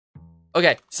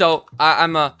Okay, so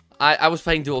I was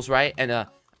playing duels, right? And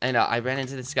I ran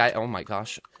into this guy. Oh my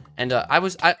gosh. And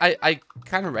I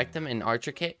kind of wrecked him in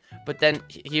Archer Kit, but then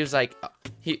he was like,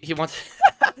 he wanted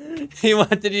he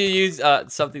wanted to use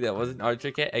something that wasn't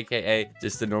Archer Kit, aka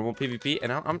just a normal PvP.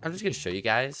 And I'm just gonna show you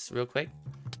guys real quick.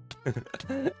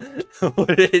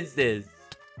 What is this?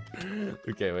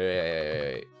 Okay,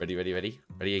 wait.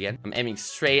 Ready again? I'm aiming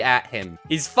straight at him.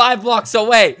 He's 5 blocks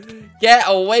away. Get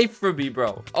away from me,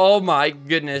 bro. Oh my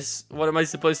goodness. What am I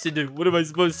supposed to do? What am I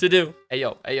supposed to do? Hey,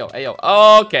 yo.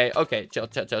 Okay. Chill.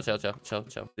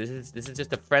 This is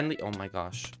just a friendly. Oh my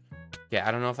gosh. Yeah,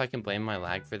 I don't know if I can blame my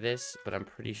lag for this, but I'm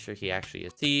pretty sure he actually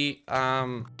is. See,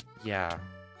 yeah.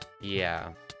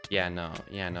 No.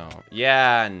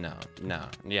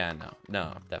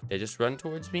 They just run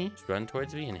towards me. Just run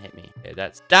towards me and hit me. Okay,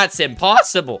 that's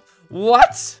impossible.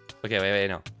 What? Okay, wait,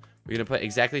 no. We're gonna put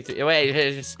exactly three.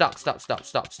 Wait, stop.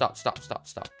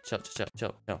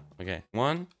 Chill. No. Okay.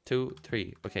 1, 2,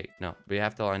 3. Okay, no. We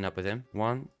have to line up with him.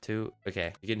 1, 2.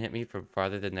 Okay. You can hit me from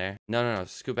farther than there. No.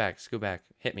 Scoot back.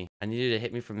 Hit me. I need you to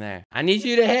hit me from there. I need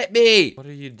you to hit me. What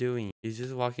are you doing? He's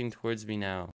just walking towards me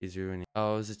now. He's ruining.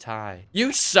 Oh, it's a tie.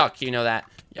 You suck. You know that.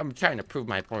 I'm trying to prove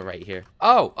my point right here.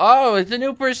 Oh, it's a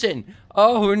new person.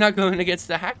 Oh, we're not going against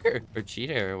the hacker or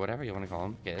cheater or whatever you want to call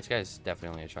him. Okay, this guy's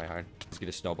definitely a tryhard. He's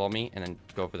gonna snowball me and then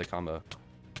go for the combo.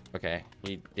 Okay,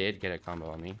 he did get a combo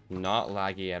on me. Not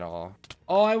laggy at all.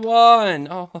 Oh, I won.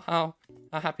 Oh, how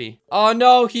happy. Oh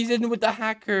no, he's in with the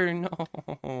hacker. No.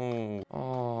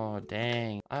 Oh,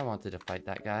 dang. I wanted to fight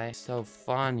that guy. So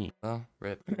funny. Oh,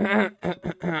 rip.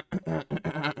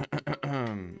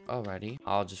 Alrighty.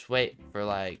 I'll just wait for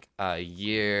like a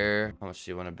year. How much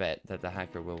do you want to bet that the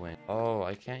hacker will win? Oh,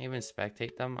 I can't even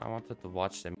spectate them. I wanted to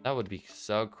watch them. That would be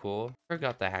so cool.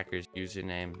 Forgot the hacker's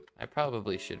username. I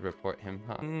probably should report him,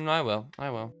 huh? I will.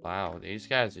 Wow, these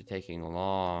guys are taking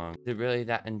long. Is it really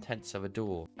that intense of a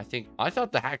duel? I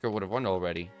thought the hacker would have won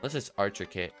already. Unless it's Archer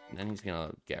Kit. And then he's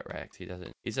gonna get wrecked. He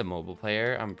doesn't. He's a mobile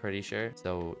player, I'm pretty sure.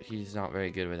 So he's not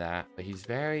very good with that. But he's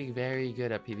very, very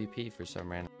good at PvP for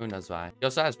some reason. Who knows why? He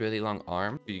also has really long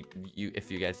arms.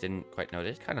 If you guys didn't quite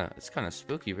notice. It's kind of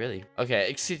spooky, really. Okay,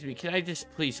 excuse me. Can I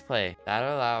just please play?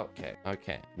 That'll allow.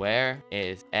 Okay. Where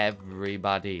is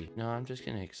everybody? No, I'm just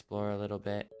gonna explore a little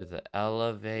bit. To the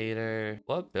elevator.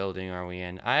 What building are we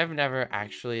in? I've never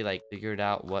actually like figured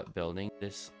out what building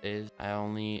this is. I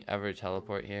only ever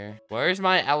teleport here. Where's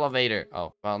my elevator?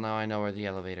 Oh, well, now I know where the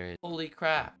elevator is. Holy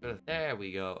crap. There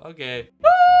we go. Okay.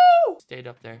 Woo! Stayed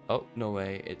up there. Oh, no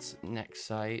way. It's next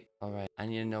site. All right. I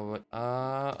need to know what.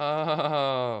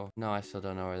 Oh. No, I still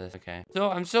don't know where this. Okay. So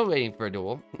I'm still waiting for a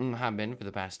duel. Have been for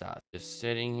the past hour. Just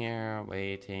sitting here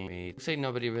waiting. Looks like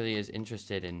nobody really is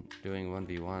interested in doing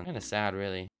 1v1. Kind of sad,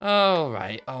 really. All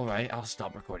right. I'll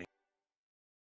stop recording.